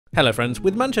Hello friends,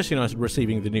 with Manchester United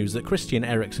receiving the news that Christian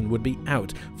Eriksen would be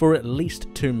out for at least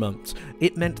 2 months,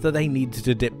 it meant that they needed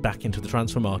to dip back into the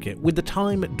transfer market. With the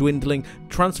time dwindling,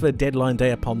 transfer deadline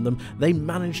day upon them, they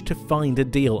managed to find a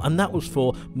deal, and that was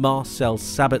for Marcel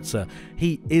Sabitzer.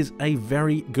 He is a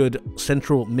very good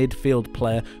central midfield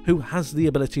player who has the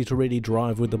ability to really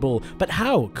drive with the ball. But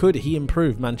how could he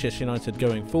improve Manchester United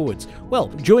going forwards? Well,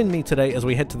 join me today as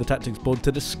we head to the tactics board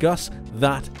to discuss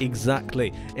that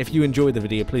exactly. If you enjoyed the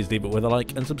video, please leave it with a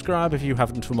like and subscribe if you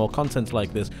haven't for more content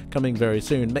like this coming very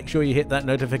soon. Make sure you hit that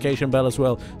notification bell as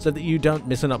well so that you don't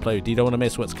miss an upload. You don't want to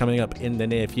miss what's coming up in the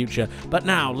near future. But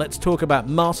now let's talk about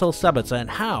Marcel Sabitzer and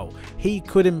how he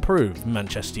could improve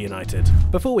Manchester United.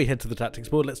 Before we head to the tactics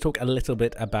board, let's talk a little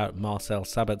bit about Marcel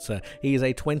Sabitzer. He is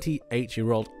a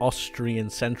 28-year-old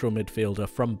Austrian central midfielder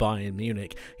from Bayern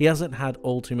Munich. He hasn't had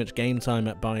all too much game time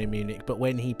at Bayern Munich, but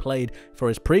when he played for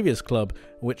his previous club,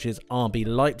 which is RB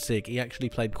Leipzig, he actually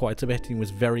played quite a bit and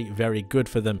was very, very good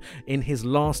for them. In his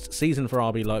last season for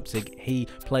RB Leipzig, he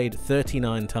played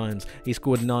 39 times. He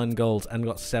scored 9 goals and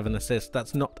got 7 assists.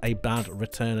 That's not a bad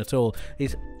return at all.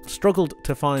 He's struggled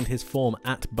to find his form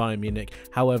at Bayern Munich.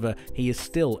 However, he is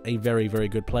still a very, very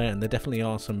good player, and there definitely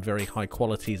are some very high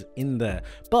qualities in there.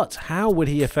 But how would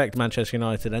he affect Manchester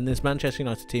United and this Manchester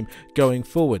United team going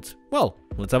forwards? Well,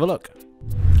 let's have a look.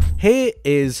 Here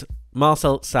is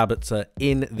Marcel Sabitzer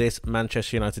in this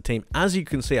Manchester United team. As you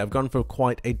can see, I've gone for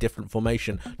quite a different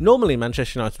formation. Normally,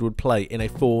 Manchester United would play in a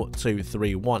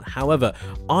 4-2-3-1. However,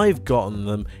 I've gotten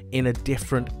them in a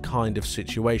different kind of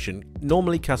situation.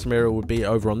 Normally, Casemiro would be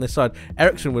over on this side,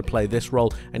 Eriksen would play this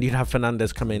role, and you'd have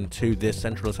Fernandes come into this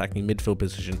central attacking midfield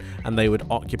position, and they would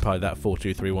occupy that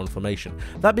 4-2-3-1 formation.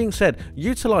 That being said,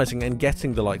 utilising and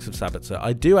getting the likes of Sabitzer,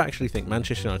 I do actually think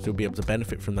Manchester United will be able to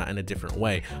benefit from that in a different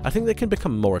way. I think they can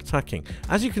become more attacking.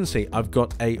 As you can see, I've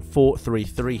got a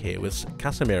 4-3-3 here with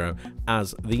Casemiro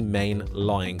as the main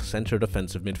lying centre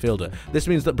defensive midfielder. This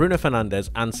means that Bruno Fernandes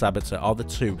and Sabitzer are the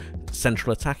two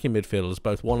central attacking midfielders,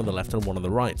 both one on the left and one on the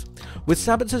right. With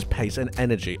Sabitzer's pace and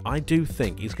energy, I do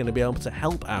think he's going to be able to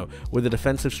help out with the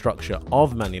defensive structure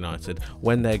of Man United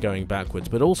when they're going backwards,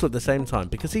 but also at the same time,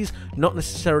 because he's not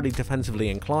necessarily defensively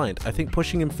inclined, I think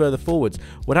pushing him further forwards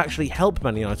would actually help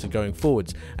Man United going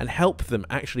forwards and help them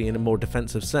actually in a more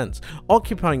defensive sense.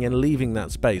 Occupying and leaving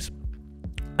that space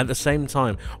at the same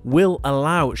time will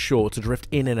allow Shaw to drift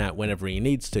in and out whenever he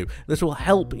needs to. This will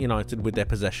help United with their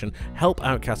possession, help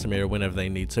out Casemiro whenever they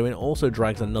need to, and it also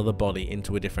drags another body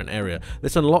into a different area.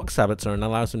 This unlocks Sabitzer and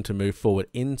allows him to move forward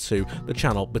into the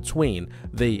channel between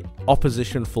the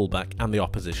opposition fullback and the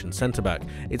opposition centre-back.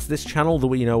 It's this channel that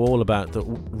we know all about that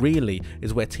really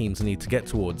is where teams need to get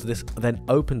towards. This then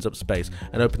opens up space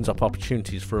and opens up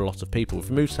opportunities for a lot of people. If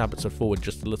we move Sabitzer forward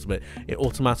just a little bit, it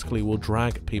automatically will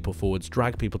drag people forwards,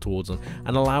 drag people towards him,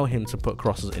 and allow him to put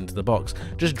crosses into the box.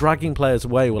 Just dragging players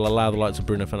away will allow the likes of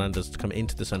Bruno Fernandes to come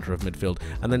into the centre of midfield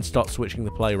and then start switching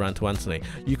the play around to Antony.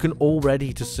 You can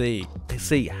already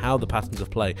see how the patterns of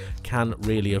play can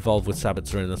really evolve with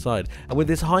Sabitzer in the side, and with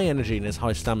his high energy and his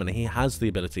high stamina, he has the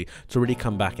ability to really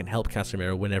come back and help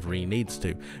Casemiro whenever he needs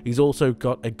to. He's also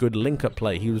got a good link-up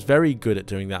play. He was very good at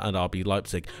doing that at RB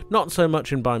Leipzig. Not so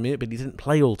much in Bayern Munich, but he didn't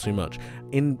play all too much.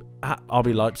 At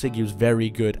RB Leipzig, he was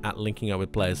very good at linking up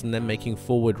with players and then making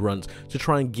forward runs to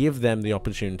try and give them the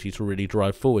opportunity to really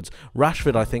drive forwards.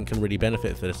 Rashford, I think, can really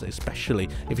benefit for this, especially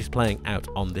if he's playing out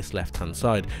on this left-hand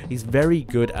side. He's very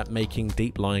good at making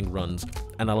deep-lying runs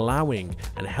and allowing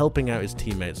and helping out his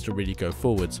teammates to really go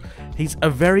forwards. He's a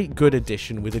very good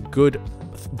addition with a good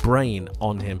brain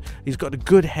on him. He's got a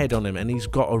good head on him, and he's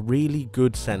got a really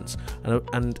good sense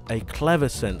and a clever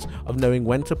sense of knowing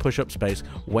when to push up space,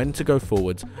 when to go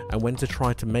forwards, and when to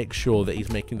try to make sure that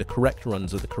he's making the correct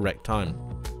runs at the correct time.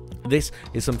 This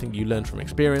is something you learn from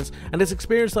experience, and it's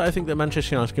experience that I think that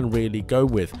Manchester United can really go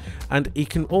with. And he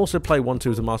can also play 1-2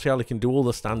 as a Martial. He can do all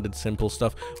the standard simple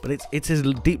stuff, but it's his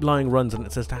deep-lying runs and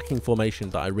its attacking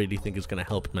formation that I really think is going to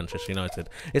help Manchester United,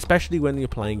 especially when you're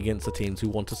playing against the teams who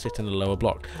want to sit in a lower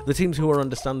block, the teams who are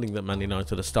understanding that Man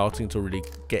United are starting to really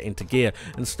get into gear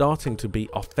and starting to be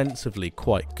offensively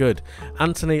quite good.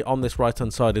 Antony on this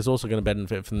right-hand side is also going to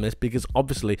benefit from this, because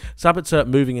obviously Sabitzer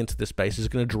moving into this space is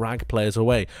going to drag players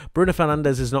away. Bruno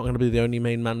Fernandes is not going to be the only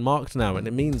main man marked now, and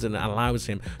it means and it allows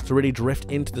him to really drift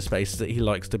into the spaces that he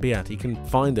likes to be at. He can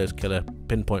find those killer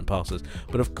pinpoint passes,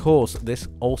 but of course this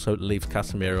also leaves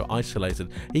Casemiro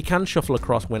isolated. He can shuffle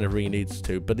across whenever he needs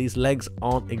to, but his legs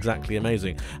aren't exactly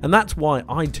amazing, and that's why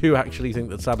I do actually think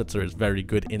that Sabitzer is very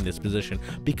good in this position,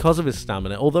 because of his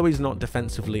stamina. Although he's not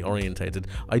defensively orientated,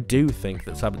 I do think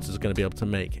that Sabitzer is going to be able to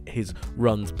make his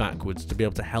runs backwards to be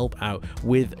able to help out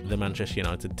with the Manchester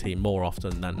United team more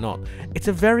often than whatnot. It's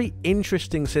a very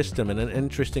interesting system and an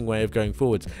interesting way of going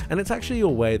forwards, and it's actually a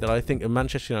way that I think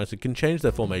Manchester United can change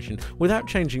their formation without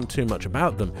changing too much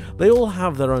about them. They all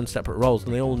have their own separate roles,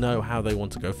 and they all know how they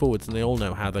want to go forwards, and they all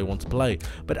know how they want to play.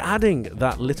 But adding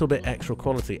that little bit extra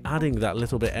quality, adding that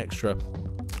little bit extra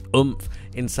oomph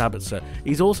in Sabitzer,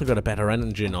 he's also got a better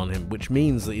engine on him, which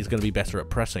means that he's going to be better at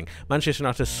pressing. Manchester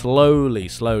United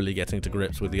slowly getting to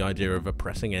grips with the idea of a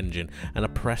pressing engine and a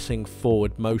pressing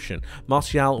forward motion.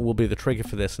 Martial will be the trigger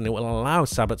for this, and it will allow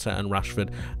Sabitzer and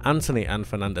Rashford, Antony and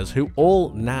Fernandes, who all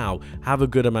now have a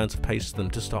good amount of pace to them,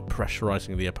 to stop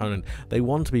pressurising the opponent. They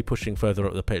want to be pushing further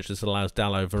up the pitch. This allows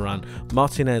Dalot, Varane,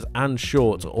 Martinez and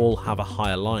Shaw to all have a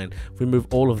higher line. If we move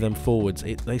all of them forwards,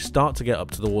 they start to get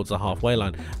up towards the halfway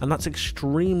line, and that's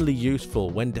extremely useful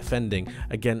when defending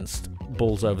against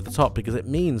balls over the top, because it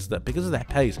means that because of their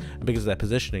pace and because of their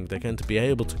positioning, they're going to be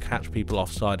able to catch people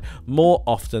offside more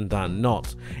often than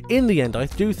not. In the end, I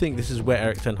do think this is where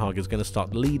Erik ten Hag is going to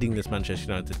start leading this Manchester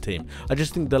United team. I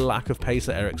just think the lack of pace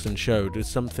that Eriksen showed is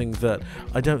something that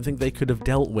I don't think they could have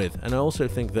dealt with, and I also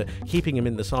think that keeping him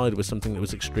in the side was something that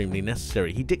was extremely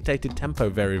necessary. He dictated tempo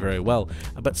very well,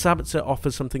 but Sabitzer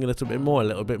offers something a little bit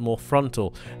more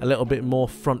frontal, a little bit more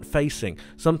front-facing,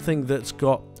 something that's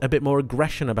got a bit more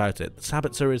aggression about it.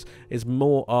 Sabitzer is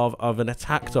more of an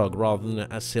attack dog rather than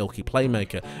a silky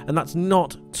playmaker, and that's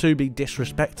not to be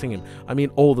disrespecting him. I mean,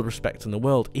 all the respect in the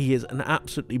world. He is an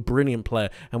absolutely brilliant player,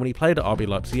 and when he played at RB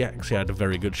Leipzig, he actually had a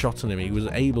very good shot on him. He was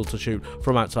able to shoot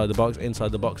from outside the box,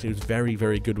 inside the box. He was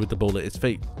very good with the ball at his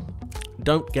feet.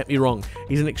 Don't get me wrong,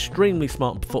 he's an extremely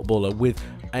smart footballer with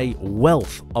a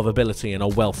wealth of ability and a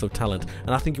wealth of talent,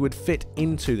 and I think he would fit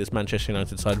into this Manchester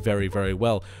United side very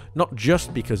well, not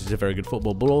just because he's a very good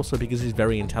footballer, but also because he's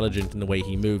very intelligent in the way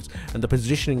he moves and the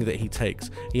positioning that he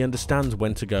takes. He understands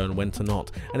when to go and when to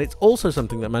not, and it's also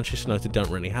something that Manchester United don't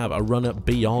really have, a runner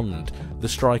beyond the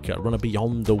striker, a runner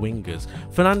beyond the wingers.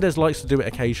 Fernandes likes to do it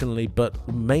occasionally, but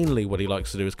mainly what he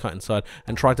likes to do is cut inside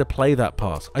and try to play that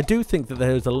pass. I do think that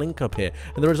there is a link up here,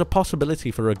 and there is a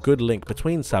possibility for a good link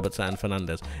between Sabitzer and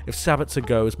Fernandes. If Sabitzer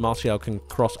goes, Martial can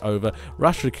cross over,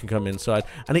 Rashford can come inside,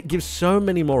 and it gives so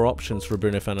many more options for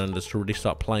Bruno Fernandes to really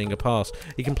start playing a pass.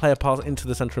 He can play a pass into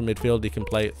the centre of midfield, he can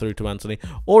play it through to Antony,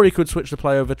 or he could switch the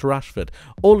play over to Rashford.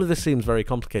 All of this seems very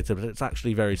complicated, but it's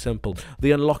actually very simple.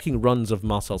 The unlocking runs of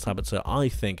Marcel Sabitzer, I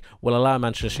think, will allow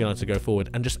Manchester United to go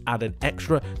forward and just add an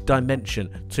extra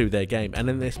dimension to their game, and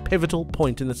in this pivotal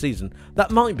point in the season, that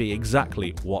might be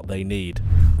exactly what they need.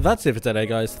 That's it for today,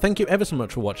 guys. Thank you ever so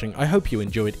much for watching. I hope you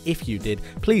enjoyed. If you did,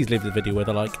 please leave the video with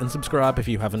a like and subscribe if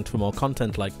you haven't for more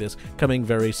content like this coming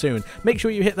very soon. Make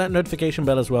sure you hit that notification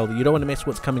bell as well. You don't want to miss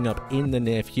what's coming up in the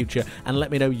near future, and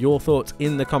let me know your thoughts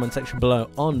in the comment section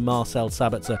below on Marcel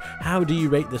Sabitzer. How do you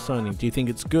rate the signing? Do you think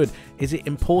it's good? Is it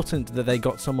important that they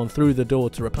got someone through the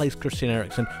door to replace Christian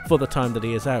Eriksen for the time that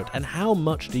he is out? And how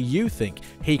much do you think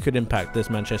he could impact this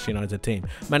Manchester United team?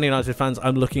 Man United fans,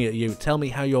 I'm looking at you. Tell me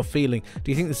how you're feeling.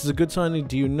 Do you think this is a good signing?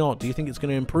 Do you not? Do you think it's going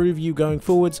to improve you going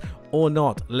forwards or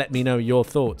not? Let me know your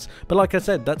thoughts. But like I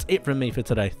said, that's it from me for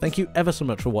today. Thank you ever so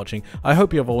much for watching. I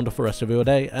hope you have a wonderful rest of your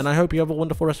day, and I hope you have a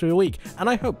wonderful rest of your week, and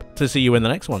I hope to see you in the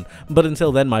next one. But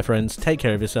until then, my friends, take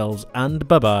care of yourselves, and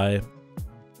bye-bye.